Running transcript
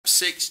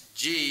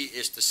6G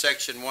is the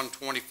Section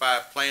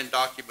 125 Plan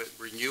Document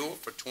Renewal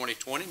for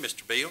 2020.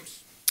 Mr.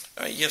 Beals?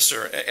 Yes,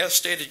 sir. As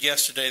stated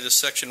yesterday, the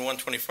Section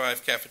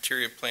 125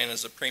 Cafeteria Plan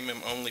is a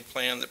premium-only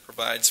plan that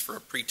provides for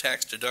a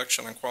pre-tax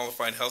deduction on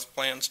qualified health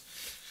plans.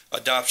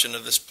 Adoption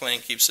of this plan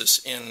keeps us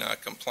in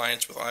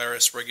compliance with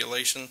IRS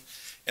regulation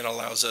and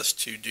allows us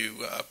to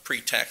do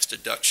pre-tax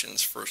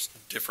deductions for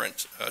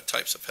different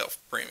types of health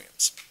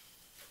premiums.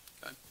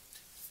 Okay.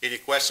 Any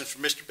questions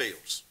from Mr.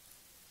 Beals?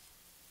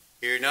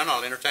 Hearing none,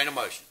 I'll entertain a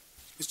motion.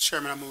 Mr.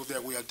 Chairman, I move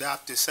that we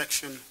adopt the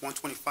Section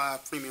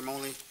 125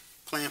 premium-only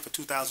plan for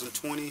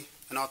 2020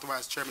 and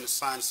authorize the chairman to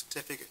sign a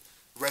certificate,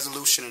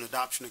 resolution, and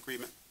adoption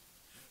agreement.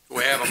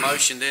 We have a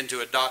motion then to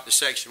adopt the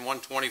Section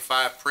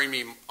 125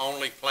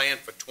 premium-only plan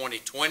for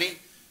 2020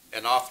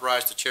 and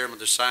authorize the chairman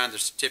to sign the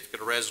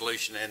certificate of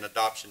resolution and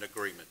adoption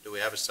agreement. Do we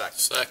have a second?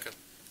 Second.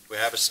 We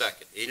have a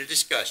second. Any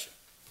discussion?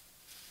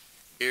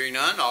 Hearing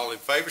none, all in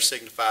favor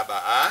signify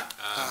by aye.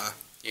 Aye.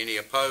 Any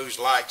opposed,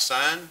 like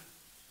sign.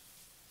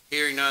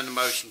 Hearing none, the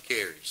motion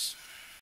carries.